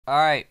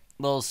Alright,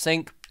 little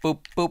sync, boop,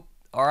 boop.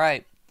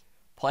 Alright.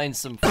 Playing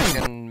some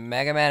fucking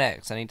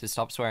Megamanx. I need to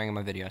stop swearing in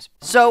my videos.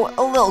 So,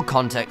 a little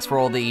context for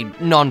all the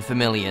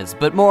non-familiars,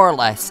 but more or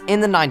less, in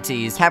the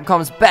 90s,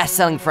 Capcom's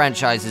best-selling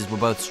franchises were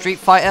both Street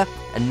Fighter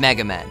and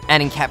Mega Man.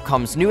 And in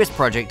Capcom's newest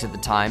project at the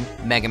time,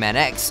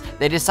 Megamanx,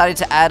 they decided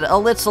to add a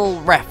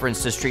little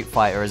reference to Street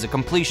Fighter as a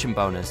completion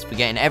bonus for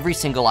getting every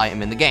single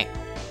item in the game.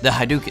 The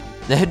Hadouken.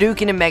 The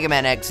Hadouken in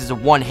Megamanx is a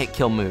one-hit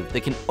kill move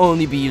that can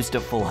only be used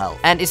at full health,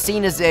 and is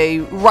seen as a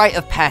rite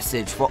of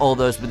passage for all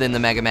those within the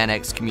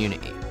Megamanx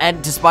community.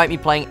 And despite me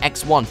playing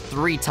X1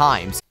 3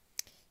 times...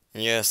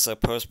 Yes,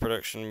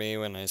 post-production me,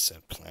 when I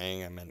said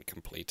playing, I meant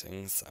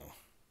completing, so...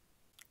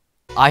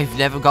 I've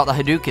never got the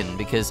Hadouken,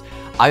 because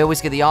I always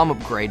get the arm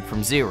upgrade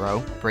from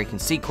 0, breaking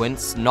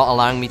sequence, not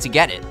allowing me to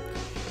get it.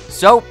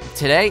 So,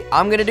 today,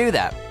 I'm gonna do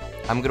that.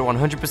 I'm gonna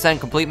 100%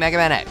 complete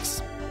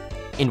Megamanx.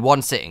 In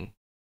one sitting.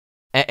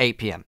 At 8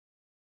 PM.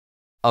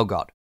 Oh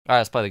god. Alright,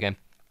 let's play the game.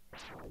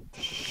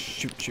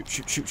 Shoot, shoot,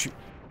 shoot, shoot, shoot.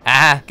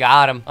 Ah,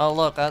 got him. Oh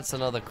look, that's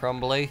another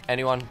Crumbly.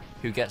 Anyone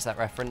who gets that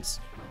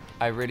reference,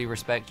 I really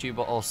respect you,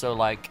 but also,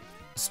 like,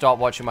 stop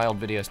watching my old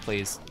videos,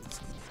 please.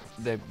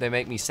 They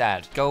make me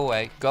sad. Go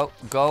away. Go.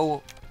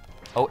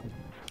 Oh.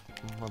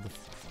 Mother...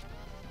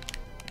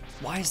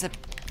 Why is there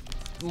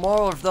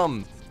more of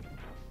them?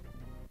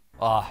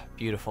 Ah, oh,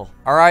 beautiful.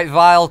 Alright,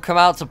 Vile, come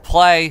out to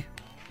play.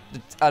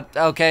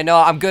 Okay, no,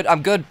 I'm good,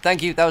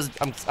 thank you, I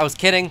was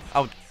kidding.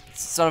 Oh,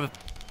 son of a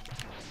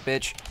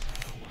bitch.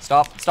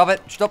 Stop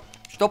it, stop.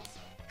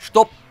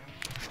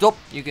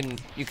 You can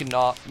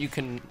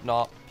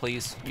not,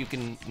 please,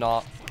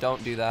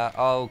 don't do that.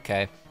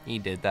 Okay, he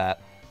did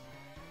that.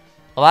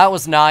 Well, that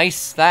was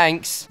nice,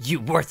 thanks. You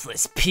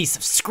worthless piece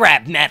of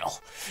scrap metal.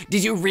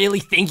 Did you really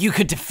think you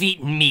could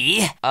defeat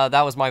me?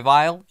 That was my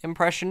Vile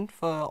impression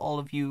for all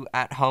of you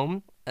at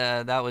home.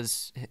 That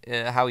was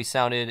how he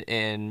sounded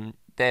in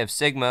Day of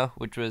Sigma,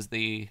 which was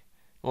the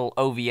little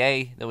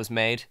OVA that was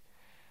made.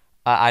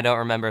 I don't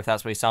remember if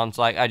that's what he sounds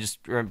like. I just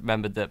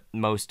remembered that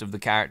most of the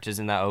characters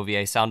in that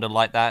OVA sounded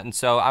like that, and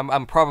so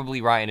I'm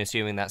probably right in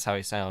assuming that's how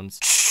he sounds.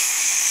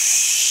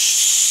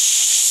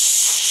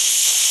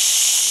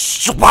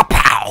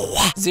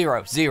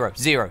 Zero.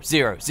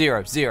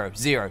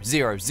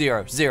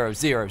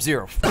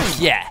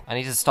 Yeah. I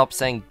need to stop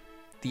saying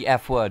the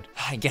F word.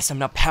 I guess I'm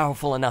not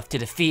powerful enough to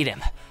defeat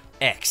him.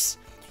 X,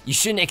 you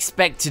shouldn't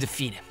expect to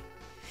defeat him.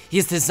 He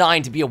is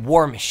designed to be a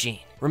war machine.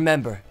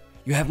 Remember,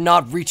 you have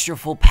not reached your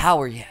full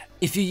power yet.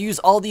 If you use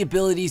all the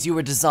abilities you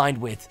were designed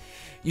with,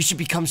 you should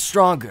become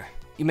stronger.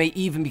 You may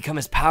even become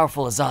as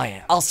powerful as I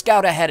am. I'll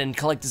scout ahead and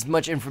collect as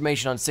much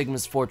information on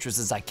Sigma's fortress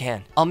as I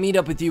can. I'll meet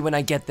up with you when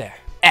I get there.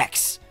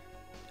 X,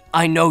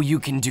 I know you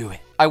can do it.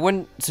 I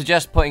wouldn't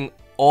suggest putting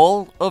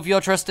all of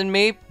your trust in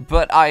me,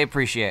 but I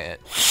appreciate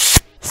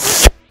it.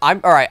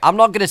 Alright, I'm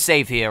not gonna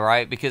save here,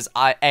 right? Because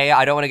A,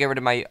 I don't want to get rid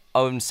of my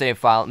own save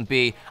file, and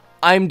B,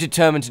 I'm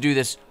determined to do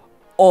this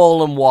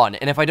all in one.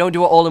 And if I don't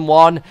do it all in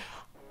one,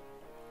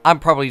 I'm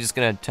probably just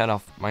gonna turn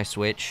off my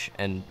Switch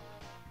and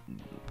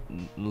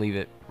leave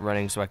it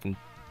running so I can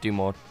do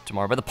more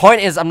tomorrow. But the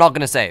point is, I'm not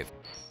gonna save.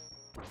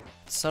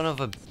 Son of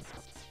a...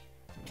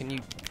 Can you...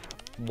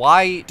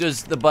 Why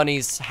does the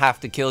bunnies have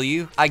to kill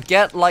you? I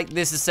get, like,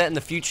 this is set in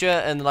the future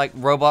and, like,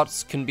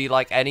 robots can be,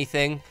 like,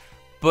 anything.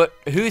 But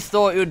who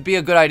thought it would be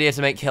a good idea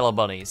to make killer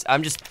bunnies?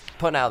 I'm just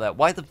putting out there.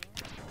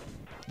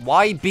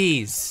 Why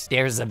bees?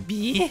 There's a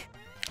bee?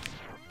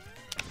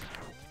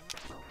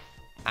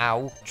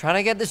 Ow. Trying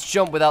to get this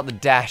jump without the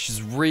dash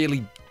is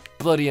really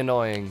bloody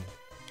annoying.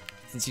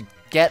 Since you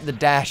get the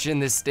dash in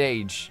this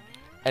stage.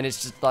 And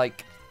it's just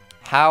like,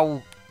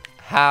 how,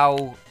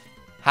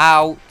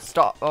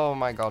 stop, oh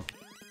my god.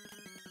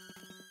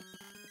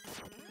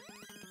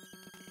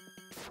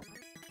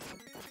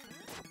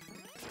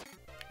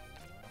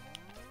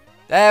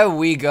 There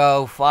we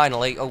go,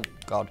 finally. Oh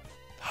god.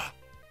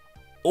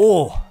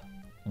 Oh.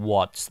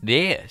 What's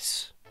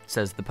this?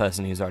 Says the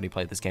person who's already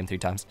played this game 3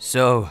 times.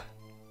 So,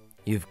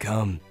 you've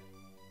come.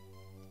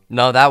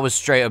 No, that was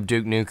straight up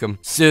Duke Nukem.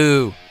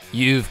 So,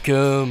 you've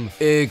come.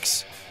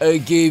 X, I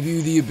gave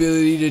you the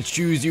ability to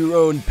choose your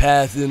own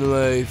path in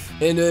life.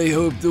 And I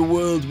hope the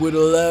world would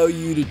allow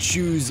you to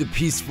choose a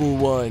peaceful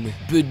one.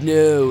 But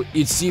now,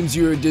 it seems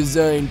you're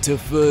designed to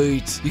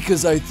fight.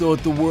 Because I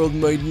thought the world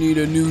might need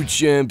a new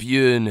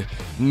champion.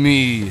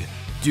 Me,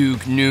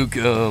 Duke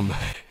Nukem.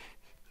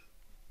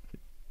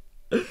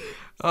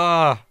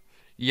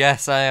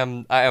 Yes, I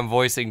am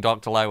voicing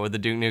Dr. Light with the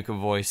Duke Nukem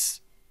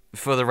voice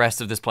for the rest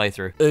of this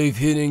playthrough. I've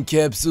hidden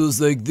capsules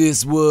like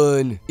this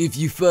one. If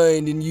you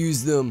find and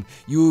use them,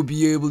 you will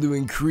be able to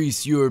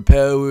increase your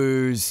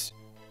powers.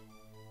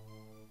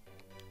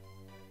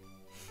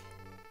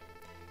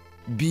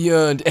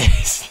 Beyond...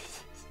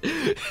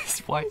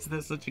 Why is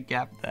there such a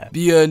gap there?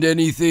 Beyond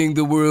anything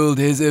the world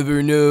has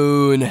ever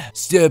known.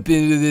 Step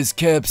into this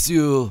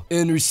capsule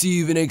and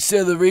receive an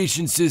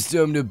acceleration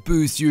system to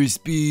boost your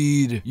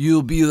speed.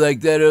 You'll be like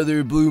that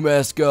other blue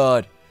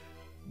mascot.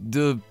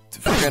 The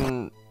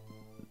fucking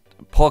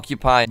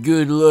porcupine.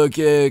 Good luck,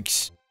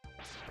 X.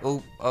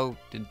 Oh,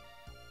 did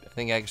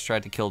think X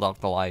tried to kill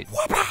Dr. Light.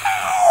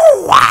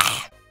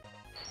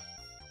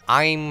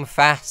 I'm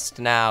fast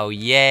now,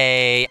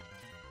 yay!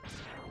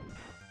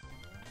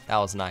 That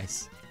was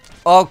nice.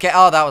 Okay,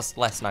 oh, that was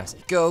less nice.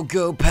 Go,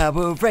 go,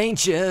 Power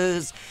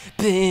Rangers!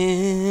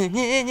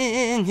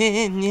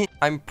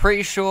 I'm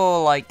pretty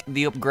sure, like,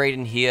 the upgrade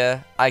in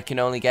here, I can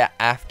only get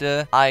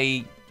after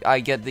I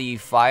get the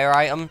fire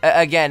item.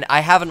 Again,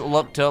 I haven't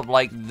looked up,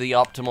 like, the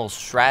optimal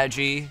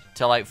strategy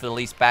to, like, for the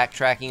least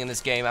backtracking in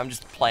this game. I'm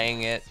just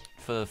playing it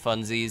for the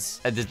funsies.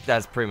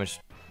 That's pretty much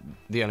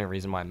the only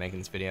reason why I'm making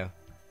this video.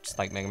 Just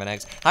like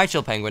Megamanx. Hi,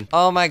 Chill Penguin.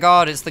 Oh my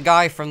god, it's the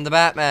guy from the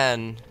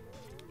Batman.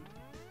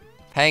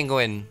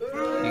 Penguin.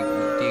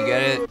 Do you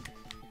get it?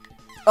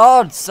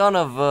 Oh, son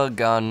of a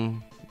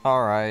gun.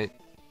 Alright.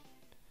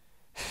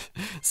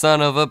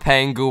 Son of a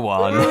penguin.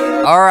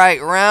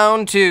 Alright,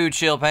 round 2,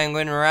 Chill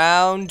Penguin,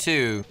 round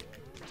 2.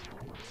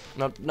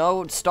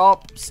 No,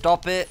 stop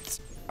it.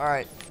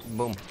 Alright,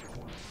 boom.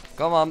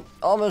 Come on,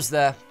 almost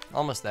there,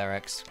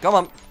 X. Come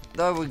on,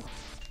 there we...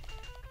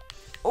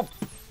 Oh.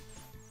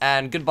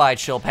 And goodbye,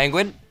 Chill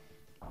Penguin.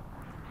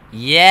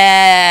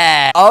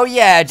 Yeah! Oh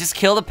yeah, just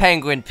kill the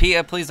penguin.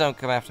 Peter, please don't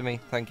come after me,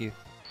 thank you.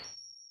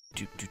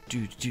 That,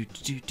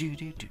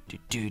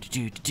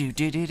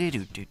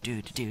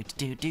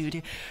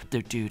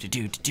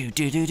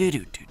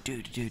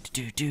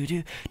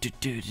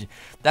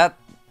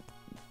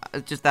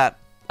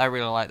 I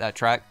really like that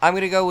track. I'm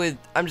gonna go with,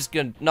 I'm just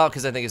gonna, not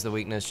because I think it's the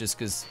weakness, just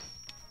because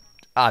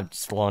I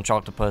just launch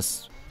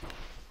octopus.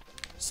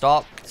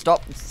 Stop,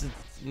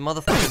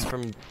 motherfuckers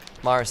from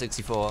Mario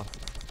 64.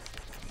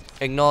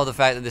 Ignore the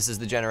fact that this is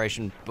the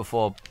generation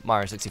before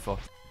Mario 64.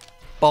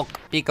 Bonk,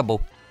 peekaboo.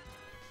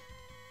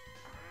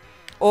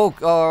 Oh,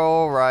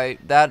 alright,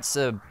 that's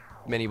a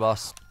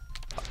mini-boss.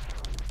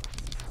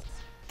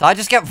 Did I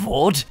just get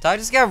Ward? Did I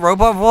just get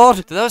Robot Ward?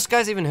 Do those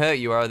guys even hurt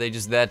you, or are they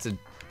just there to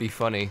be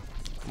funny?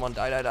 Come on,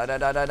 die,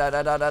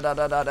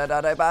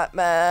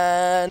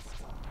 Batman!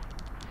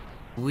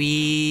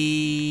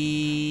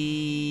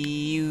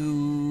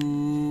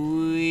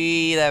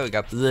 There we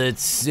go.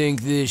 Let's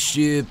sink this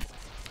ship.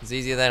 It's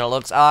easier than it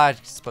looks. Ah, I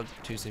spoke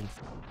too soon.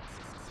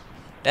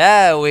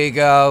 There we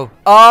go.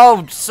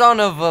 Oh, son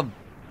of a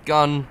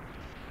gun.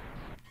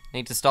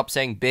 Need to stop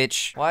saying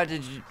bitch. Why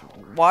did you...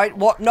 Why?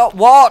 What? No,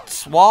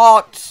 what?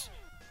 What?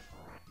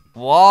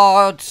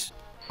 What?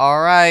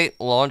 Alright,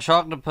 launch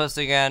octopus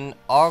again.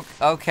 Oh,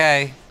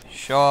 okay,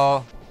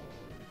 sure.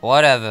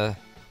 Whatever.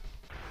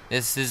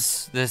 This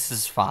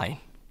is fine.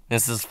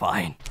 This is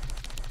fine.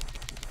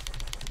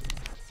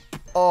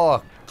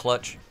 Oh,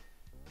 clutch.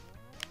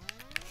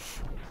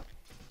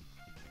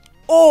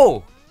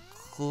 Oh!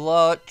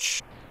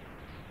 Clutch.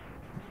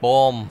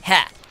 Boom.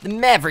 Ha! The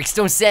Mavericks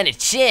don't stand a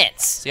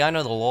chance! See, I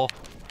know the law.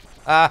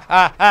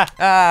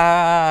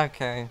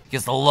 Okay.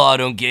 Guess the law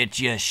don't get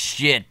you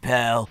shit,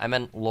 pal. I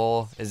meant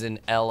law as in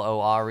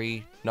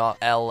L-O-R-E, not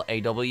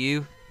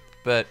L-A-W.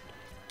 But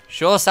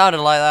sure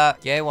sounded like that.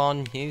 Yeah,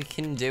 one, you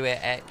can do it,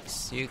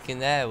 X. You can,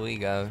 there we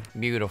go.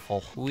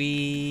 Beautiful.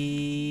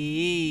 We.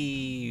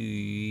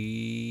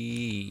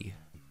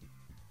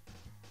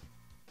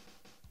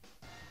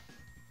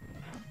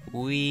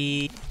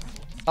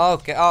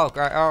 Okay, oh,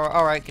 great.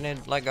 Alright, can you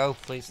let go,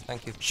 please?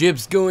 Thank you.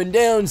 Ship's going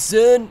down,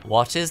 son.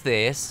 What is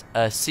this?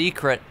 A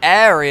secret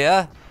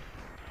area?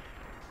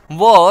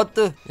 What?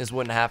 This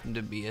wouldn't happen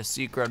to be a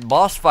secret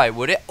boss fight,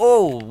 would it?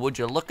 Oh, would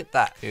you look at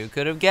that? Who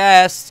could have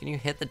guessed? Can you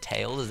hit the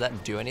tail? Does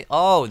that do anything?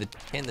 Oh,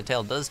 hitting the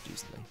tail does do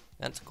something.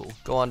 That's cool.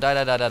 Go on,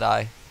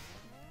 die.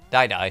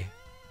 Die,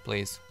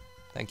 please.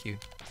 Thank you.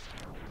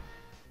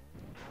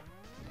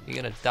 You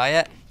gonna die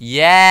yet?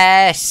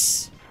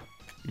 Yes!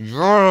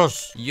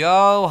 Yes!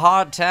 Yo,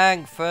 hot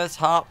tank, first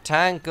hot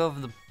tank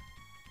of the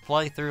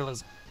playthrough.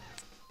 Let's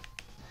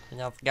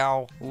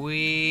go.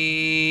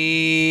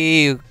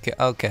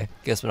 Okay.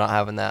 Guess we're not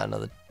having that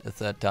a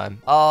third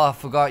time. Oh, I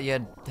forgot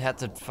you had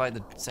to fight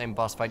the same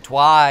boss fight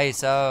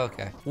twice. Oh,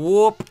 okay.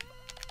 Whoop.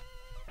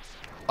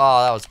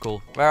 Oh, that was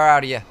cool. Where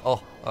are you?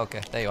 Oh,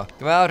 okay. There you are.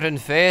 Come out and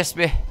face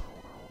me.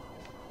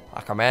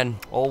 Like a man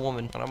or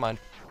woman. I don't mind.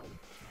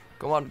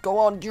 Go on.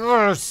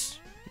 Yes!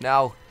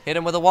 Now, hit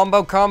him with a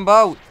wombo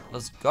combo.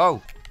 Let's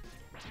go.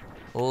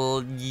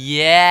 Oh,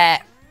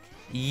 yeah.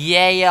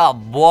 Yeah,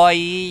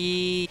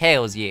 boy.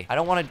 Hells yeah. I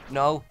don't want to.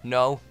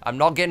 No. I'm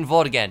not getting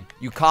voted again.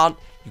 You can't.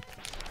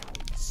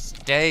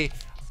 Stay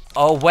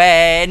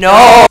away.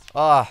 No.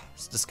 Ah,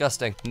 it's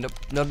disgusting.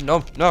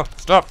 No.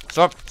 Stop.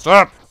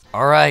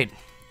 All right.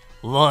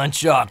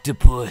 Launch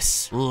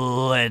octopus.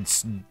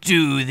 Let's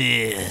do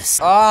this.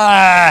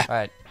 Ah. All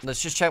right.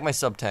 Let's just check my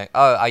sub tank.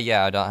 Oh,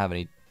 yeah. I don't have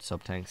any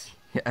sub tanks.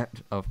 Yeah,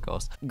 of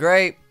course.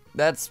 Great.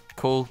 That's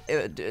cool.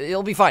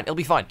 It'll be fine. It'll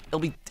be fine. It'll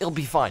be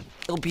fine.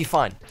 It'll be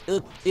fine.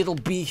 It'll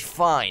be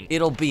fine.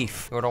 It'll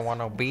beef. You don't want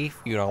no beef?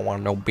 You don't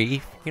want no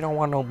beef? You don't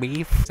want no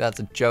beef? That's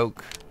a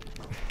joke.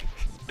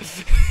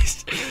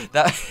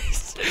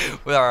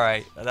 Well,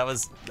 alright. That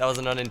was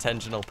an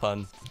unintentional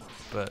pun.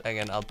 But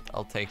again,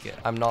 I'll take it.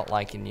 I'm not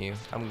liking you.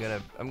 I'm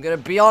gonna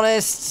be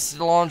honest.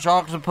 Launch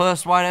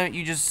octopus. Why don't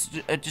you just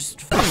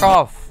fuck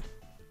off?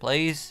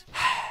 please.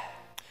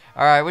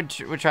 All right,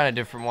 we're trying a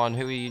different one.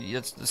 Who we?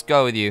 Let's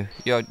go with you.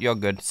 You're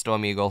good,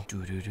 Storm Eagle.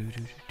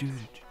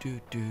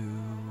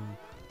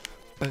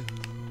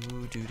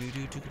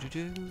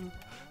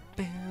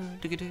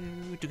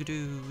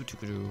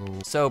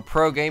 So,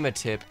 pro gamer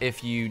tip: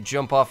 if you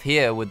jump off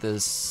here with the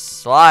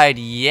slide,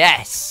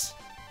 yes.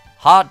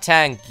 Hot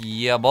tank,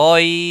 yeah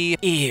boy.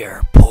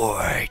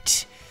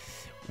 Airport.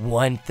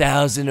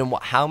 1,000 and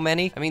what? How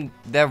many? I mean,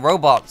 they're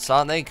robots,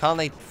 aren't they? Can't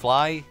they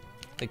fly?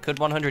 They could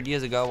 100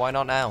 years ago. Why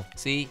not now?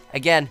 See,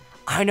 again,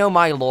 I know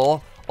my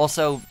lore.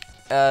 Also,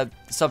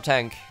 sub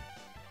tank.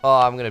 Oh,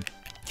 I'm gonna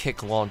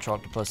kick Launch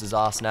Octopus's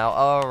ass now.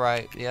 All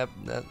right, yep,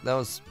 that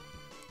was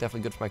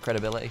definitely good for my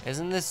credibility.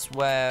 Isn't this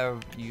where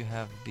you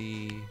have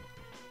the?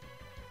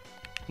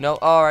 No,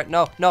 alright,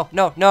 no.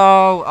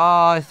 Oh,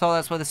 I thought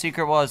that's where the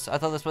secret was. I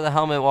thought that's where the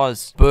helmet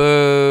was.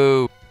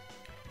 Boo.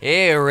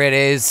 Here it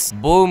is.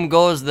 Boom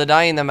goes the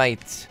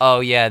dynamite.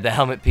 Oh yeah, the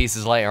helmet piece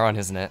is later on,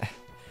 isn't it?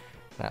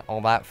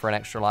 All that for an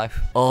extra life.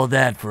 All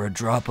that for a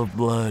drop of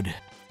blood.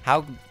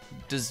 How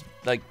does,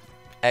 like,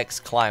 X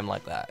climb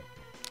like that?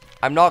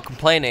 I'm not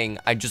complaining,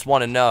 I just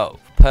want to know,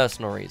 for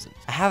personal reasons.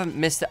 I haven't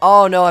missed it.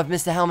 Oh no, I've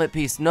missed the helmet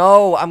piece.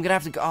 No, I'm gonna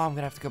have to go. Oh, I'm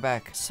gonna have to go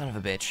back. Son of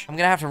a bitch. I'm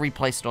gonna have to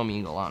replay Storm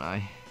Eagle, aren't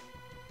I?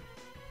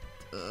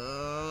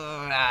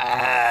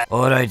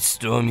 Alright,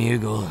 Storm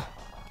Eagle.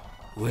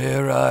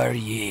 Where are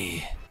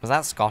ye? Was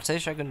that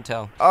Scottish? I couldn't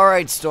tell.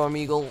 Alright, Storm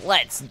Eagle,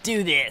 let's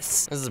do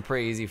this. This is a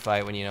pretty easy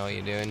fight when you know what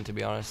you're doing, to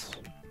be honest.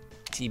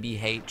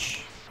 TBH.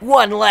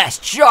 One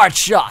last charge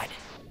shot.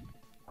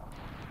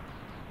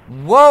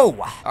 Whoa!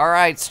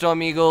 Alright,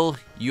 Storm Eagle,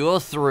 you're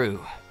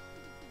through.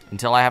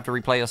 Until I have to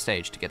replay your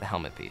stage to get the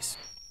helmet piece.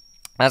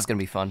 That's gonna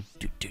be fun.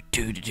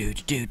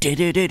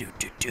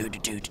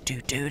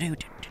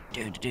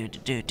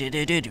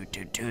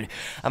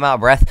 I'm out of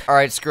breath.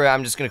 Alright, screw it.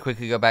 I'm just gonna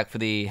quickly go back for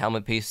the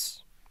helmet piece.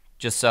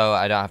 Just so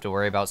I don't have to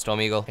worry about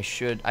Storm Eagle.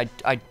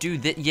 I do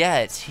that. Yeah,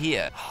 it's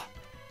here.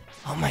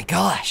 Oh my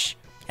gosh,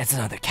 that's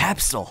another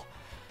capsule.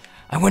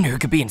 I wonder who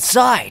could be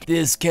inside.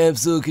 This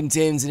capsule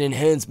contains an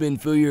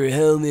enhancement for your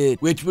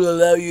helmet, which will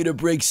allow you to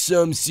break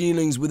some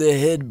ceilings with a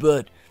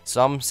headbutt.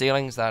 Some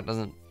ceilings? That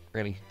doesn't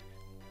really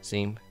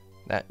seem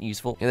that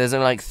useful. There's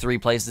only like 3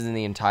 places in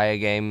the entire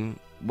game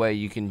where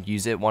you can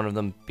use it, one of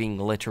them being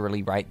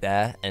literally right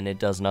there, and it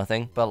does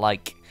nothing. But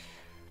like,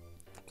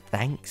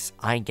 thanks,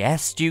 I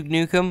guess, Duke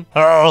Nukem.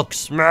 Hulk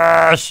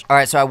smash!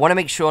 Alright, so I want to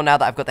make sure now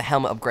that I've got the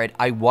helmet upgrade,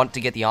 I want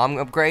to get the arm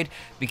upgrade,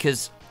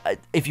 because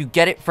if you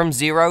get it from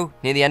 0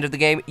 near the end of the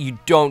game, you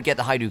don't get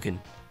the Hadouken.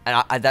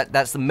 And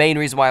that's the main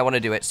reason why I want to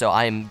do it, so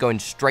I am going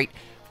straight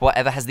for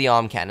whatever has the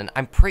arm cannon.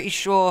 I'm pretty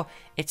sure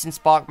it's in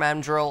Spark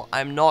Mandrill.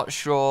 I'm not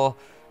sure.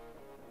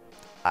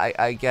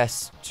 I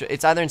guess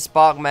it's either in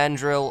Spark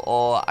Mandrill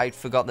or I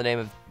forgot the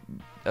name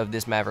of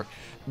this Maverick.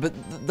 But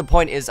the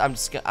point is,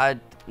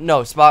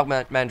 no, Spark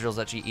Mandrill is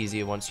actually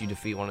easier once you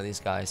defeat one of these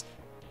guys.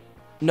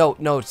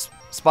 No,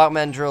 Spark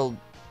Mandrill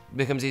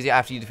becomes easier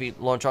after you defeat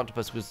Launch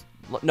Octopus. Because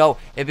no,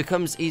 it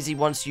becomes easy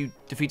once you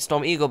defeat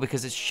Storm Eagle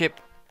because its ship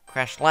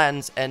crash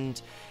lands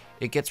and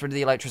it gets rid of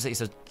the electricity.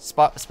 So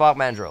Spark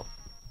Mandrill.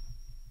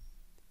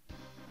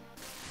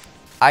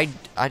 I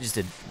just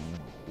did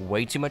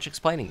way too much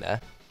explaining there.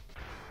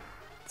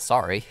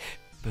 Sorry.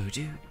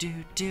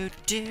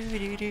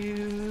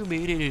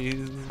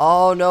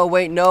 Oh no,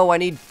 wait, no, I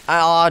need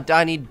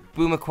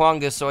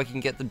Boomaquanga so I can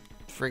get the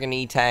friggin'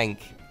 E-Tank.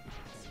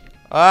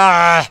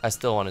 Ah! I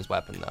still want his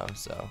weapon though,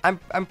 so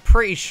I'm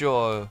pretty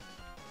sure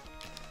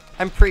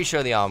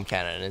the arm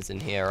cannon is in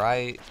here,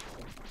 right?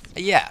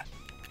 Yeah.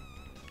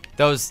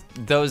 Those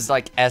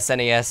like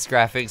SNES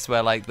graphics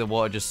where like the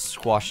water just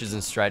squashes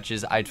and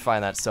stretches, I'd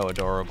find that so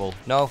adorable.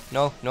 No.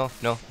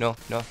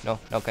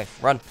 Okay,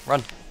 run,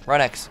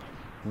 X.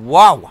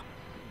 Whoa!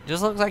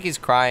 Just looks like he's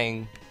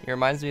crying. He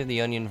reminds me of the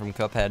onion from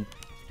Cuphead.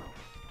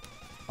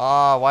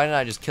 Oh, why didn't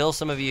I just kill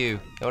some of you?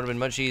 That would have been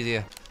much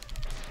easier.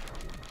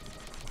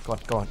 Go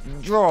on.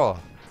 Draw!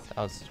 That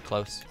was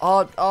close.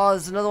 Oh,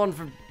 there's another one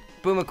for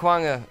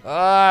Boomaquanga.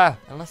 Ah!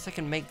 Unless I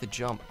can make the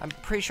jump. I'm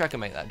pretty sure I can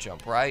make that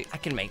jump, right? I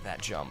can make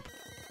that jump.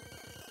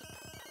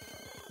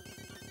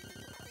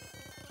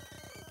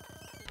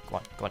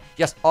 Go on.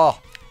 Yes! Oh!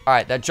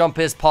 Alright, that jump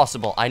is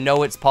possible. I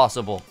know it's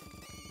possible.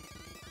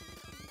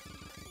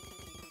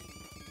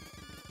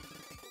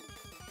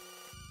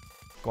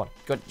 Go on.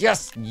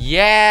 Yes!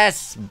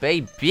 Yes,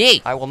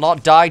 baby! I will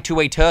not die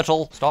to a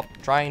turtle. Stop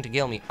trying to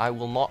kill me. I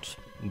will not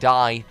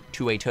die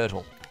to a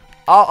turtle.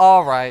 Oh,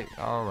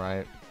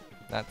 alright.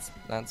 That's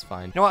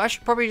fine. You know what? I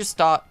should probably just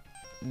start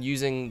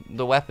using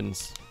the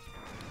weapons.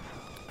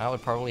 That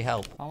would probably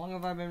help. How long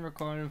have I been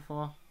recording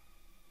for?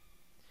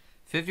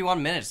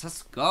 51 minutes.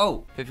 Let's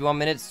go. 51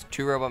 minutes,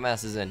 2 robot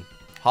masses in.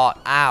 Hot.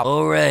 Ow.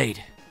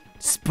 Alright.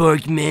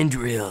 Spark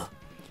Mandrill.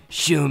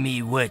 Show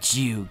me what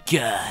you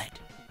got.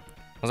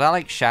 Was that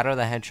like Shadow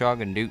the Hedgehog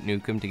and Duke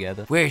Nukem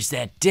together? Where's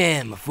that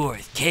damn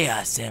 4th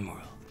Chaos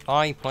Emerald?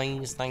 Aye,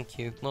 please, thank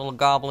you. Little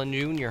Goblin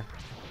Jr.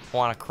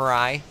 Wanna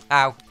cry?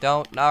 Ow,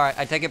 don't. Alright,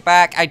 I take it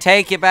back.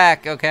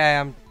 Okay,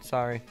 I'm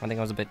sorry. I think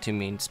I was a bit too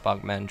mean to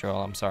Spark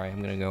Mandrill. I'm sorry. I'm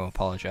gonna go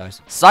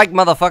apologize. Psych,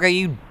 motherfucker,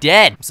 you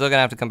dead! I'm still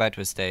gonna have to come back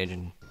to a stage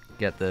and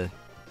get the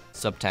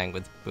sub-tank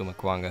with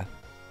Boomaquanga.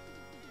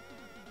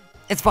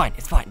 It's fine,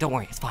 don't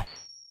worry, it's fine.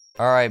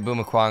 Alright,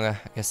 Boomaquanga,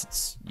 I guess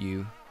it's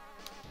you.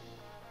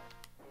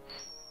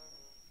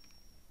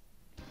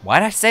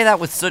 Why'd I say that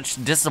with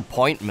such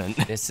disappointment?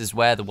 This is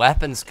where the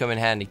weapons come in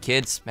handy,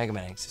 kids.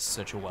 Megamanx is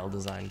such a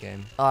well-designed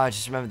game. Oh, I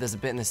just remember there's a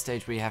bit in this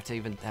stage where you have to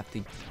even have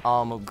the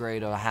arm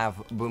upgrade or have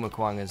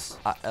Boomaquanga's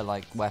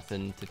like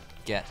weapon to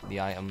get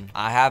the item.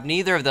 I have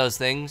neither of those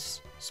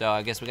things, so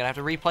I guess we're gonna have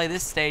to replay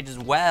this stage as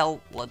well.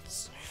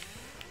 Let's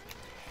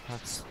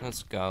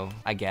go,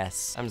 I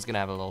guess. I'm just gonna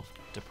have a little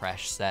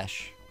depressed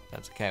sesh.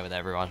 That's okay with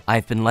everyone.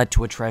 I've been led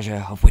to a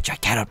treasure of which I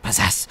cannot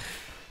possess.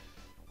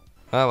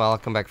 Oh well, I'll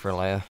come back for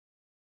later.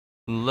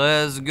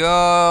 Let's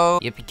go!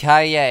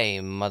 Yippee-ki-yay,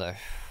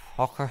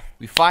 motherfucker.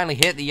 We finally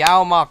hit the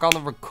hour mark on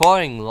the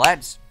recording.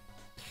 Let's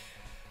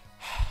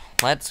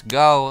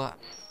go.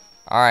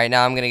 Alright,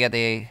 now I'm gonna get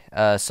the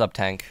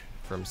sub-tank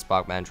from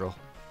Spark Mandrill.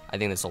 I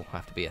think this will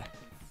have to be a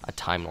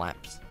time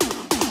lapse.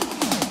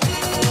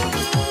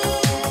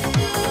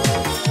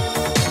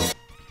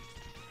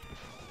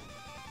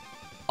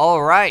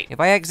 Alright,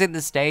 if I exit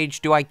the stage,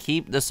 do I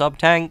keep the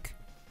sub-tank?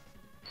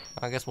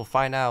 I guess we'll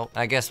find out.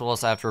 I guess we'll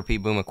also have to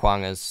repeat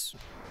Boomaquanga's.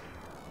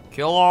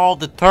 Kill all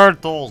the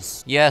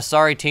turtles! Yeah,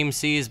 sorry Team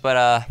C's,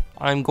 but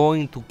I'm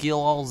going to kill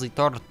all the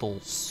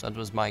turtles. That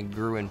was my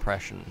Gru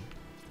impression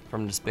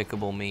from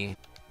Despicable Me.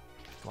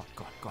 Go on,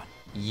 go on, go on.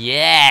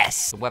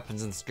 Yes! The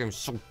weapons in this game are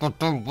so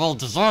goddamn well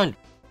designed.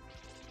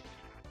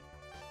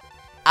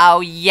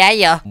 Oh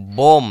yeah!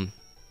 Boom.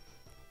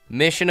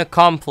 Mission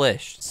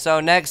accomplished. So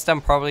next, I'm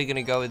probably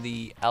gonna go with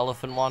the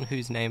elephant one,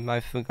 whose name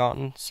I've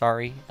forgotten.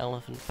 Sorry,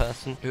 elephant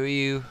person. Who are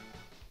you?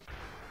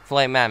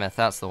 Flame Mammoth,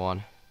 that's the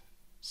one.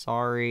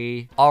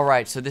 Sorry.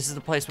 Alright, so this is the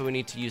place where we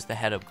need to use the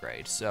head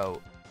upgrade.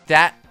 So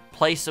that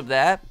place up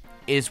there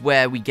is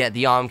where we get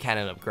the arm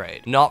cannon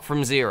upgrade. Not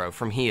from zero,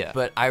 from here.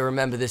 But I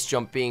remember this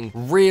jump being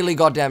really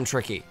goddamn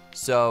tricky.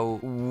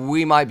 So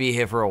we might be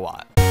here for a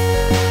while.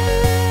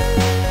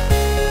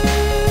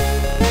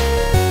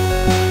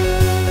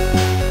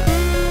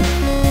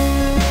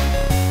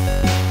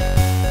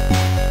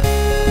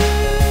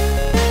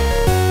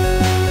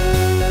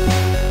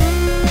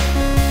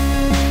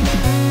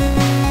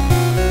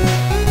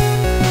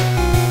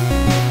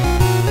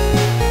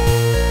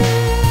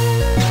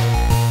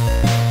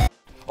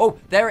 Oh,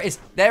 there it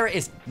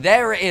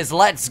is,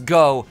 let's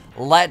go,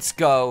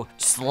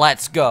 just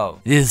let's go.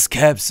 This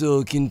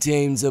capsule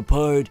contains a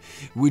part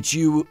which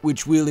will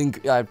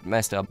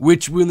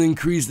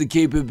increase the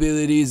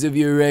capabilities of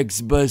your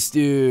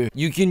X-Buster.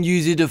 You can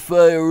use it to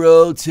fire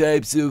all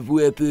types of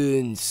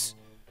weapons.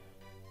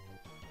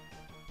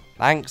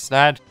 Thanks,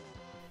 Dad.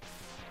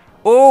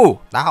 Oh,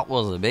 that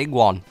was a big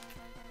one.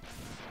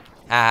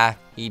 Ah,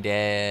 he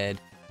did.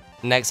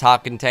 Next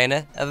hot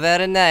container,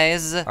 very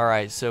nice.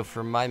 Alright, so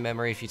from my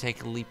memory, if you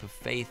take a leap of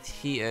faith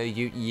here,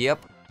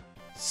 yep.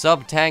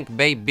 Sub-tank,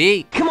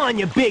 baby. Come on,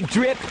 you big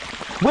drip.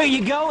 Where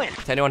you going?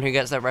 To anyone who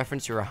gets that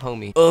reference, you're a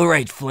homie.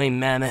 Alright, Flame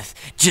Mammoth,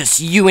 just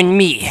you and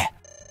me.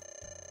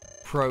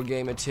 Pro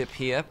gamer tip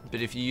here,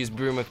 but if you use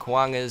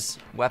Boomaquanga's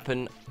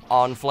weapon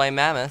on Flame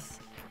Mammoth,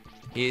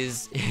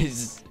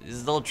 his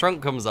little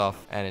trunk comes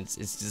off, and it's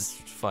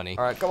just funny.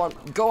 Alright, come on,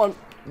 go on.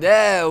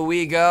 There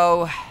we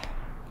go.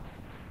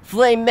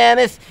 Flame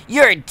Mammoth,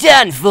 you're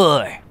done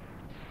for!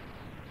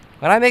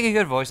 When I make a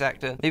good voice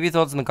actor, leave your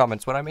thoughts in the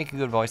comments. When I make a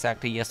good voice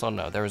actor, yes or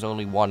no? There is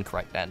only one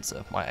correct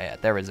answer.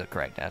 There is a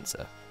correct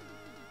answer.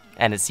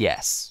 And it's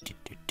yes.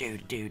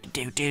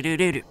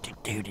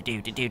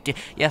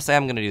 Yes, I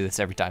am gonna do this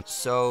every time.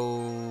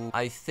 So,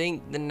 I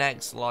think the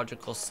next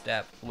logical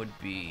step would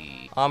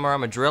be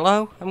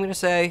Armadrillo, I'm gonna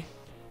say.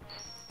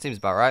 Seems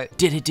about right.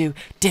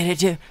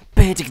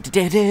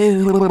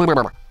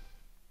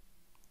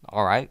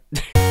 Alright.